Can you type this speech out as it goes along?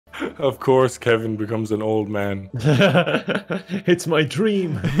Of course, Kevin becomes an old man. It's my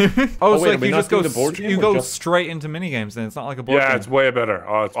dream. Oh, so wait, like you just go straight into minigames then. It's not like a board game. Yeah, it's way better.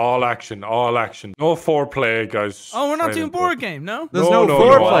 Oh, it's all action, all action. No foreplay, guys. Oh, we're not doing board game, no? There's no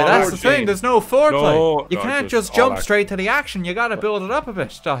foreplay. That's the game. thing. There's no foreplay. No, you can't just jump straight to the action. You gotta build it up a bit,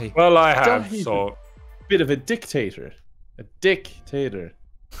 Dahi. Well, I have, so... Bit of a dictator. A dictator.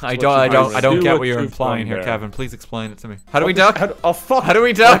 I don't get what you're implying here, Kevin. Please explain it to me. How do we duck? Oh fuck! How do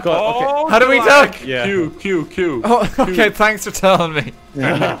we duck? Oh, how do we duck? Yeah. Q. Oh, okay. Thanks for telling me.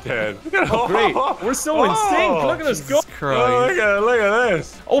 Dead. Oh, great. We're so in sync. Look at us go. Oh, look at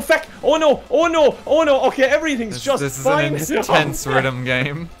this. Oh fuck! Oh no! Oh no! Oh no! Okay, everything's just fine. This is an intense rhythm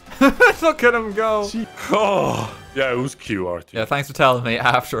game. Look at him go. Oh, yeah, it was Q, RT. Yeah, thanks for telling me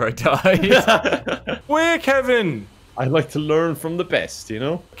after I died. Wait, Kevin. I like to learn from the best, you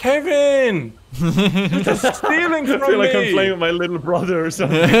know? Kevin! You're just stealing from me! I feel like I'm playing with my little brother or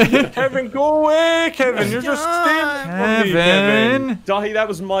something. Kevin, go away, Kevin! You're just stealing from me, Kevin! Dahi, that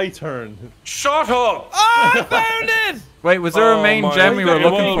was my turn. Shut up! Oh, I found it! Wait, was there a main gem we were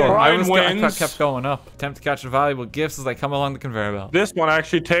looking for? I kept going up. Attempt to catch the valuable gifts as they come along the conveyor belt. This one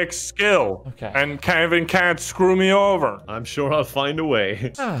actually takes skill. Okay. And Kevin can't screw me over. I'm sure I'll find a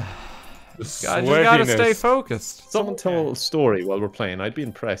way. I just gotta stay focused. Someone tell a little story while we're playing. I'd be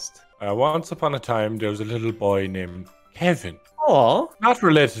impressed. Once upon a time, there was a little boy named Kevin. Aww. Not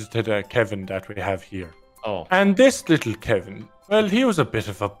related to the Kevin that we have here. Oh. And this little Kevin, well, he was a bit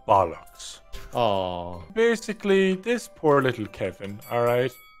of a bollocks. Aww. Basically, this poor little Kevin,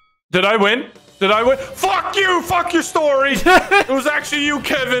 alright? Did I win? Did I win? Fuck you! Fuck your story! It was actually you,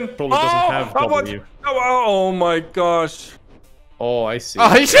 Kevin! Probably doesn't have W. Oh my gosh. Oh, I see.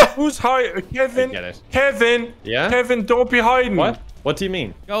 Who's hiding? Kevin? I get it. Kevin? Yeah? Kevin, don't be hiding. What? What do you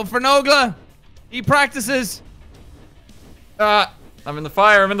mean? Go for Nogla. He practices. I'm in the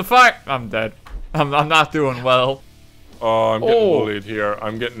fire. I'm in the fire. I'm dead. I'm not doing well. Oh, I'm getting bullied here.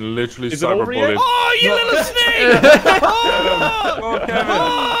 I'm getting literally cyber bullied. Oh, you little snake! Oh, Kevin!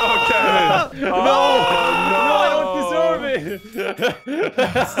 Oh, Kevin! No, I don't deserve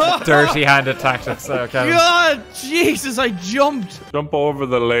it. Dirty-handed tactics, Kevin. God, Jesus! I jumped. Jump over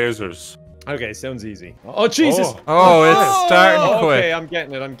the lasers. Okay, sounds easy. Oh, Jesus! Oh, it's starting quick. Okay, I'm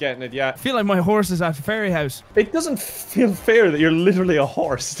getting it, yeah. I feel like my horse is at the fairy house. It doesn't feel fair that you're literally a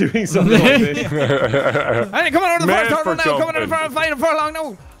horse doing something like this. Hey, come on over the first turn now. Come on over the final furlong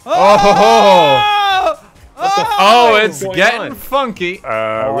now. Oh, it's getting funky. We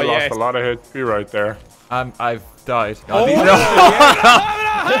lost a lot of HP right there. I've died. Good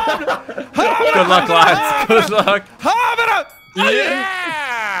luck, lads. Good luck.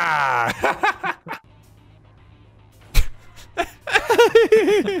 Yeah!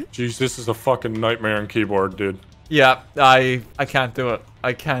 Jeez, this is a fucking nightmare on keyboard, dude. Yeah, I can't do it.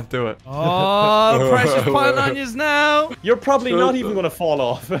 I can't do it. Oh, the pressure's piling on you now. You're probably not even going to fall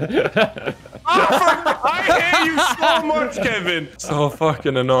off. I hate you so much, Kevin. So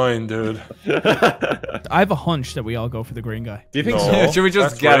fucking annoying, dude. I have a hunch that we all go for the green guy. Do you think No, so? Should we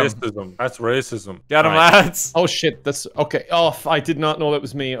just get him? racism. That's racism. Get him, lads. Oh shit, that's okay. Oh, I did not know that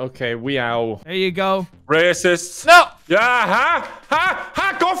was me. Okay, weow. There you go. Racists. No. Yeah,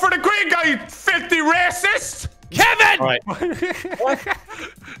 huh? Go for the green guy, you filthy racist! Kevin! All right.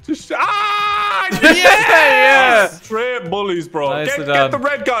 Just, Yeah. Straight bullies, bro. Nicely Get done. the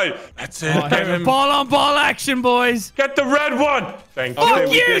red guy. That's it, Kevin. Ball on ball action, boys. Get the red one. Thank you. Fuck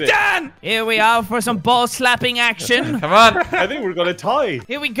you, Dan. Here we are for some ball slapping action. Come on. I think we're gonna tie.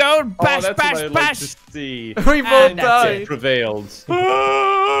 Here we go. Bash, that's bash, what I'd bash. like to see. We both that's died. It prevailed. Get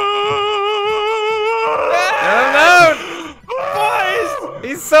him out. Boys.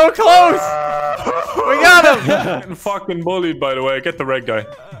 He's so close. We got him. Getting fucking bullied, by the way. Get the red guy.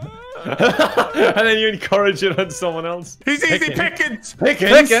 And then you encourage it on someone else. He's easy pickings.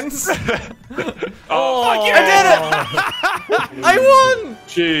 Pickens. Oh, I did it. I won.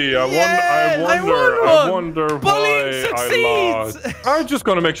 Gee, I wonder Bullying why I succeeds. lost. I'm just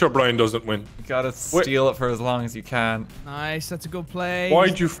gonna make sure Brian doesn't win. You gotta steal it for as long as you can. Nice. That's a good play.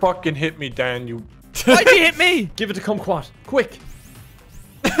 Why'd you fucking hit me, Dan? You. Why'd you hit me? Give it to Kumquat. Quick.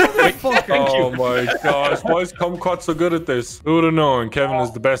 Oh my gosh, why is Kumquat so good at this? Who would have known? Kevin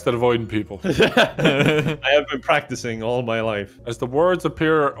is the best at avoiding people. I have been practicing all my life. As the words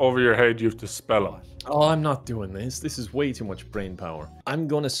appear over your head, you have to spell them. Oh, I'm not doing this. This is way too much brain power. I'm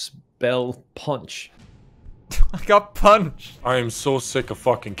gonna spell punch. I got punched. I am so sick of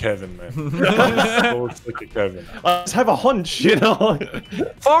fucking Kevin, man. I'm so sick of Kevin. I just have a hunch, you know?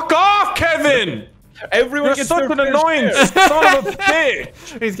 Fuck off, Kevin! Everyone You're gets such their an annoying son of a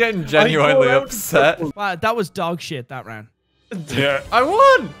bitch! He's getting genuinely upset. Wow, that was dog shit that round. Yeah. I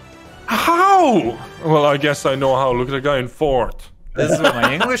won. How? Well, I guess I know how. Look at the guy in fourth. This is what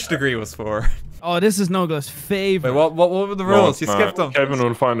my English degree was for. Oh, this is Nogla's favorite. Wait, what were the rules? You skipped them. Kevin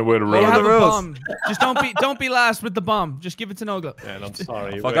will find a way to You roll have it. a bomb. Just don't be last with the bomb. Just give it to Nogla. Man, I'm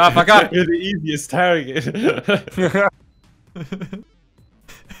sorry. Fuck off, fuck off. You're the easiest target.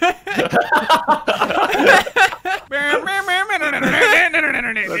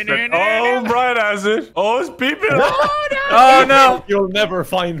 Oh, Brian has it. Oh, it's beeping. Oh no! You'll never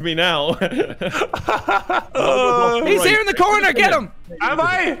find me now. He's here in the corner. Get him. Am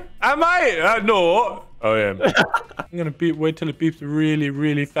I? No. Oh, yeah. I'm gonna wait till it beeps really,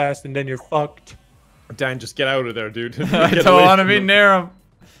 really fast, and then you're fucked. Dan, just get out of there, dude. I don't want to be near him.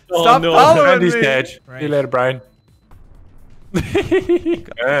 Oh, Stop no. following Andy's me. dead. See you later, Brian.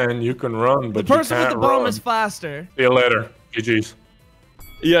 And you can run, but The person you with can't the bomb run. is faster. See you later. GG's.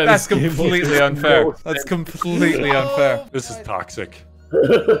 Yeah, That's this game completely was unfair. no That's sense. completely unfair. This is toxic.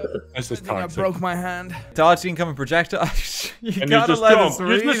 This is I toxic. broke my hand. Dodge incoming projectile. You And gotta just let jump. us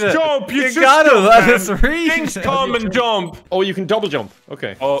read You just it. jump. You You just gotta jump, let man. us read Things it. come and jump. Oh, you can double jump.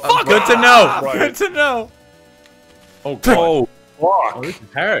 Okay. Oh, Good to know. Right. Good to know. Oh, God. Oh, fuck. Oh, this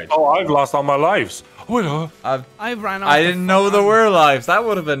is hard. Oh, I've lost all my lives. Wait, I ran off. I didn't know there were lives. That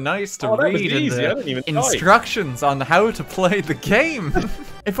would have been nice to Oh, that was read in easy. I didn't the even die. instructions on how to play the game.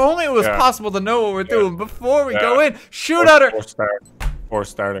 If only it was Yeah. possible to know what we're doing before we go Yeah. in. Shoot at her. Before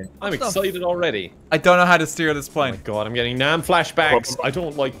starting. I'm excited already. I don't know how to steer this Oh plane. my God, I'm getting Nam flashbacks. I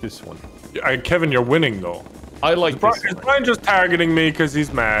don't like this one. Kevin, you're winning though. I like this Is one. Brian just targeting me because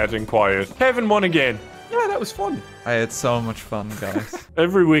he's mad and quiet? Kevin won again. Yeah, that was fun. I had so much fun, guys.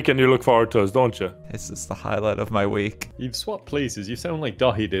 Every weekend you look forward to us, don't you? This is the highlight of my week. You've swapped places. You sound like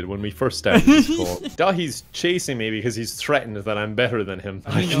Dahi did when we first started this call. Dahi's chasing me because he's threatened that I'm better than him.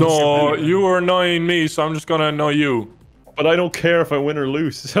 No, you were annoying me, so I'm just gonna annoy you. But I don't care if I win or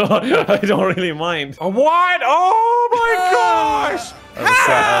lose, so I don't really mind. Oh, what? Oh my gosh!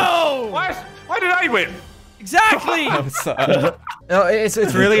 How? What? Why did I win? Exactly. No, it's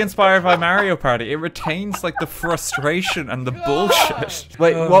really inspired by Mario Party. It retains like the frustration and the bullshit.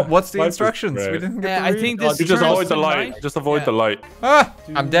 Wait, what's the life is instructions? great. We didn't get to I read. think this. You just turns avoid the to light. night. Just avoid Yeah. the light. Ah,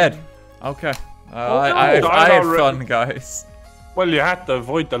 I'm dead. Okay. I no. had Already- fun, guys. Well, you had to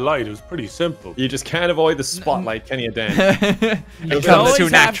avoid the light. It was pretty simple. You just can't avoid the spotlight, can you, Dan? It comes always too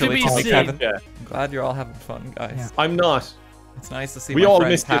have to naturally be to me, seen. Kevin. Yeah. I'm glad you're all having fun, guys. Yeah. I'm not. It's nice to see We my all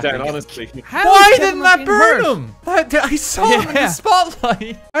friends missed you, happy. Dan, honestly. How Why is Kevin didn't not that being burn hurt? him? I saw him in Yeah. the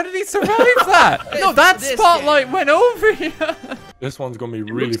spotlight. How did he survive that? No, that This spotlight went over you. This one's gonna be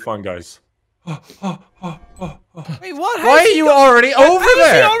really fun, guys. Wait, what? Why are you already over How is he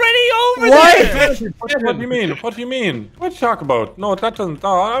there? already over Why? there? What do you mean? What do you mean? What are you talking about? No, that doesn't.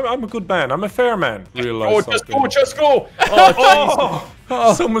 No, I'm a good man. I'm a fair man. Realize Oh, something. just go! Oh,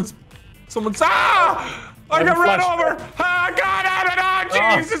 Oh, someone's. Ah! I got run over! Ah, I got out of it!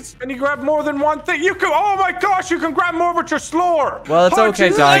 Jesus! And you grab more than one thing. You can. Oh my gosh! You can grab more, but you're slower. Well, it's Oh, okay,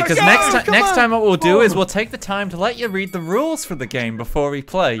 Jesus, Donnie, because go! next Come on. time what we'll do is we'll take the time to let you read the rules for the game before we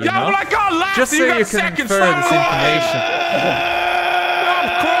play, you Yeah, know? but I got last. Just so you got you can second. infer this Stop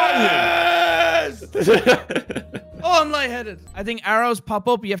crying. Oh, I'm lightheaded. I think arrows pop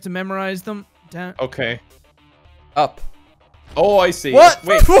up. You have to memorize them. Down. okay. Up. Oh, I see. What?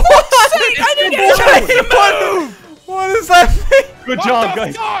 Wait. What? I didn't get a chance to move. What does that mean? Good What job, the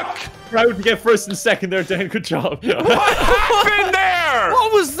guys. fuck? Proud to get first and second there, Dan. Good job. What happened there?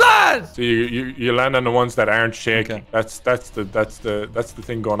 What was that? So you land on the ones that aren't shaking. Okay. That's the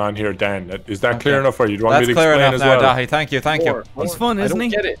thing going on here, Dan. Is that clear enough for you? Do you want That's me to clear explain enough as now, well? Dahi. Thank you, thank you. He's fun, I isn't don't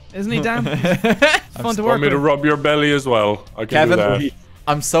he? get it. Isn't he, Dan? It's fun to work Want me to with. rub your belly as well? I can Kevin, do that.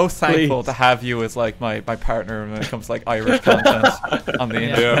 I'm so thankful Please. to have you as like my partner when it comes to like Irish content on the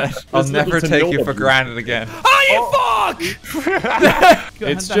internet. Yeah. I'll There's never little to take no you for of you. granted again. Oh, you fuck!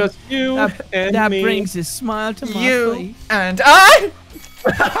 It's That- just you and that me. brings a smile to my You face. and I.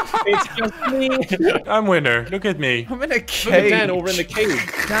 It's just me. I'm winner. Look at me. I'm in a Look at cage. Dan over in the cage.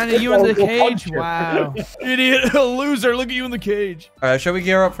 Danny, you in the Go cage? punch her. Wow. Idiot, loser. Look at you in the cage. All right, shall we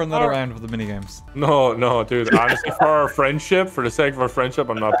gear up for another round of the mini games? No, dude. Honestly, for our friendship, for the sake of our friendship,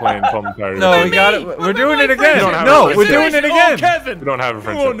 I'm not playing Pummel Party. No, we got it. We're doing it again. don't have No, a we're friendship. doing it Oh, again. Kevin. we don't have a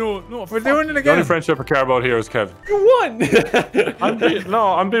friendship. No. We're doing it The only again. friendship I care about here is Kevin. You won.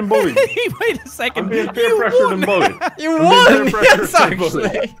 I'm being bullied. Wait a second. I'm being peer pressured and bullied. You I'm won. being peer pressured Yes, and bullied. actually.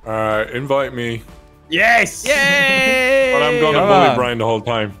 Invite me. Yes. Yay! But I'm gonna Come bully on. Brian the whole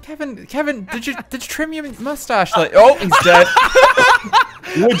time. Kevin, did you trim your mustache? Like, oh, he's dead.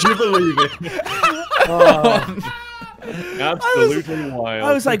 Would you believe it? Absolutely wild.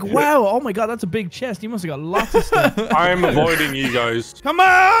 I was like, wow, oh my god, that's a big chest. You must have got lots of stuff. I'm avoiding you guys. Come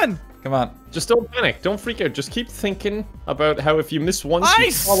on! Come on. Just don't panic. Don't freak out. Just keep thinking about how if you miss once, I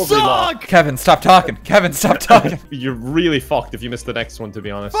you probably lost. suck! Kevin, stop talking. Kevin, stop talking. You're really fucked if you miss the next one, to be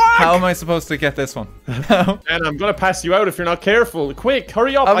honest. How am I supposed to get this one? And I'm gonna pass you out if you're not careful. Quick,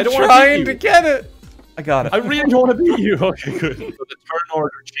 hurry up. I I'm don't want trying to to get it. I got it. I really don't want to beat you. Okay, good. So the turn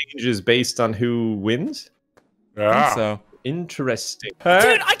order changes based on who wins? I think so. Interesting. Dude,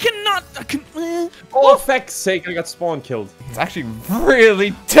 I cannot. Oh, feck's sake, I got spawn killed. It's actually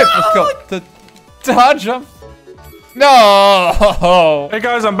really difficult to dodge them. No! Hey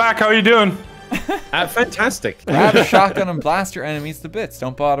guys, I'm back. How are you doing? Fantastic. Grab a shotgun and blast your enemies to bits.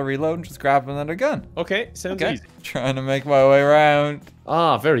 Don't bother reloading, just grab another gun. Okay, sounds Okay. easy. Trying to make my way around.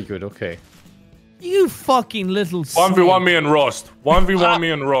 Ah, very good, okay. You fucking little 1v1 me and Rust. 1v1 me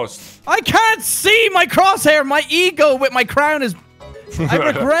and Rust. I can't see my crosshair. My ego with my crown is... I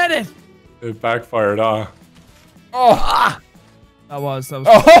regret it. It backfired, Oh! That was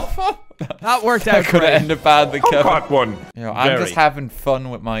Oh! that worked That out could have great. ended badly, Kevin. Caught one. You know, I'm Very. just having fun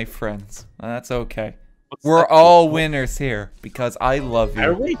with my friends. That's okay. We're all winners here because I love you.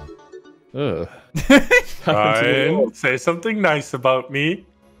 Are we? Ugh. Ryan, say something nice about me.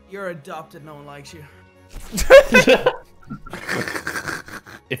 You're adopted. No one likes you.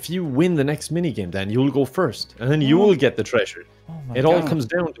 If you win the next minigame, then you'll go first, and then you will get the treasure. Oh my It all God. comes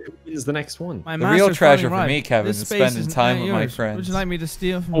down to who wins the next one. My The real master's treasure finally for me, right. Kevin, This is space spending time with my yours. friends. Would you like me to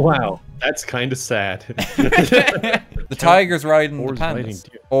steal from Wow, that's kind of sad. The tiger's riding the Boar's riding pandas.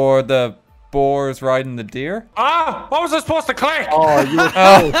 deer. Or the boar's riding the deer. Ah, what was I supposed to click? Oh, you were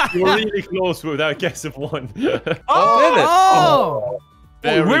close. You were really close without guess of one. Did it? Oh!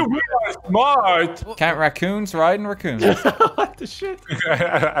 Very we good. are smart. Can't raccoons riding raccoons? What the shit?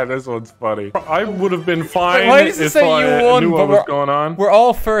 This one's funny. I would have been fine why does it if say I you won, knew but what was we're- going on. We're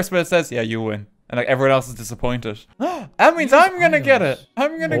all first, but it says, yeah, you win. And like everyone else is disappointed. That means I'm gonna get it.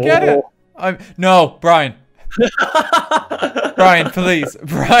 I'm gonna get it. No, Brian. Brian, please.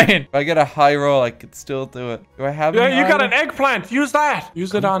 Brian. If I get a high roll, I could still do it. Do I have Yeah, any you got high an eggplant. Use that.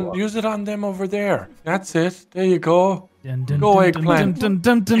 Use it on them over there. That's it. There you go. Go eggplant. You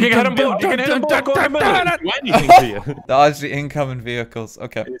can hit them both. You can hit them both. Go in the middle. Do anything to you. roll? Dodge the incoming vehicles.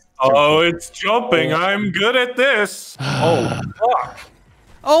 Okay. Oh, it's jumping. I'm good at this. Oh, Fuck.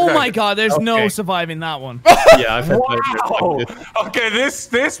 Oh my God! There's no Okay. surviving that one. yeah, I've heard Wow. that. Okay,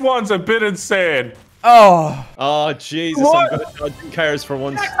 this one's a bit insane. Oh, Oh, Jesus, What? I'm good at dodging cars for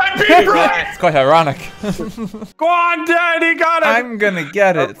once. I beat Brian. it's quite ironic. Go on, Daddy. Got it. I'm gonna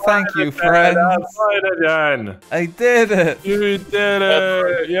get it. Thank you, friends. Right again. I did it. You did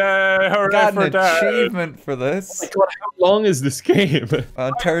it. Yeah, hooray Got for an Dad. achievement for this. God, how long is this game?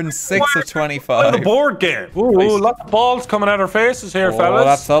 Turn 6 of The 25. board game. Ooh, lots of balls coming out our faces here, Oh, fellas.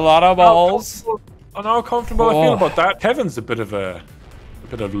 that's a lot of balls. I know how comfortable I Oh. feel about that. Kevin's a bit of a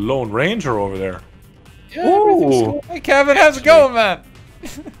lone ranger over there. Yeah, everything's going Hey, Kevin, how's it going, man?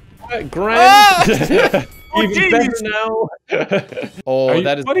 grand. Even jeez. better now. Oh,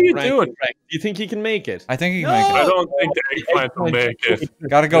 that is what are you rank doing? correct. Do you think he can make it? I think he can I make don't think the eggplant will make it. it.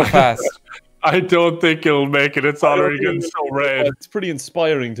 Gotta go fast. I don't think he'll make it. It's already getting so red. It's pretty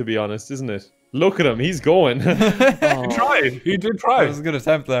inspiring, to be honest, isn't it? Look at him, he's going. He tried. He did That try. was a good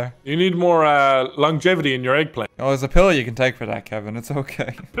attempt there. You need more longevity in your eggplant. Oh, there's a pill you can take for that, Kevin. It's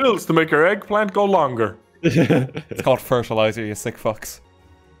okay. Pills to make your eggplant go longer. It's called fertilizer, you sick fucks.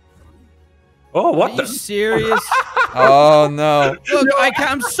 Oh, Are what you the? serious? Oh, no. Look,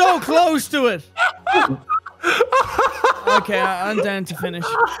 I'm so close to it. Okay, I'm down to finish.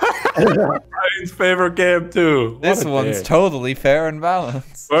 Brian's favorite game too. What This a one's game. totally fair and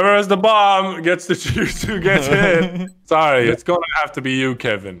balanced. Whoever has the bomb gets to choose who gets hit. Sorry, it's gonna have to be you,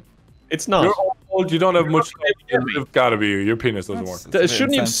 Kevin. It's not. You're old. You don't have much. It's gotta be you. Your penis doesn't work. It's a bit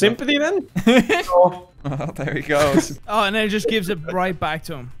Shouldn't you have insensitive. sympathy then? Oh, there he goes. Oh, and then it just gives it right back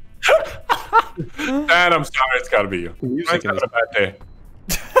to him. Dad, I'm sorry. It's gotta be you. Music Brian's in having a bad day.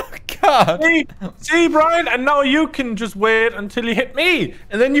 God. See, Brian, and now you can just wait until you hit me,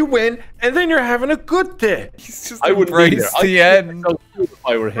 and then you win, and then you're having a good day. He's just I wouldn't be embraced there. the I'd end. feel myself if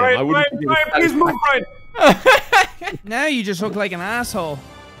I were him. I Brian, wouldn't Brian, be Brian, please move, Brian. Now you just look like an asshole.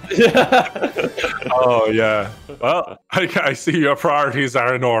 Oh yeah. Well, I see your priorities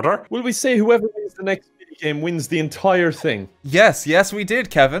are in order. Will we say whoever wins the next minigame wins the entire thing? Yes, we did,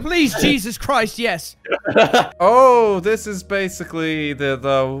 Kevin. Please, Jesus Christ, yes. Oh, this is basically the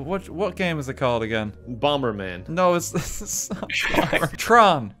what game is it called again? Bomberman. No, it's not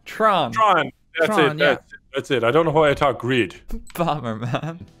Tron. Tron. That's Tron, it. yeah. That's it. I don't know why I talk greed.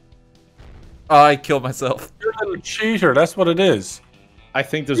 Bomberman. Oh, I killed myself. You're a little cheater. That's what it is. I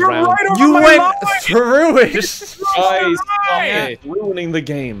think there's You're rounds. right over You my went line. through it. Guys, stop Right. it. Ruining the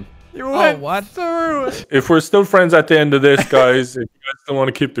game. You went what? through it. If we're still friends at the end of this, guys, if you guys still want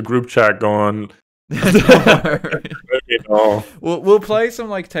to keep the group chat going, let me know. We'll play some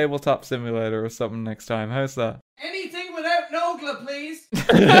like tabletop simulator or something next time. How's that? Anything without Nogla, please.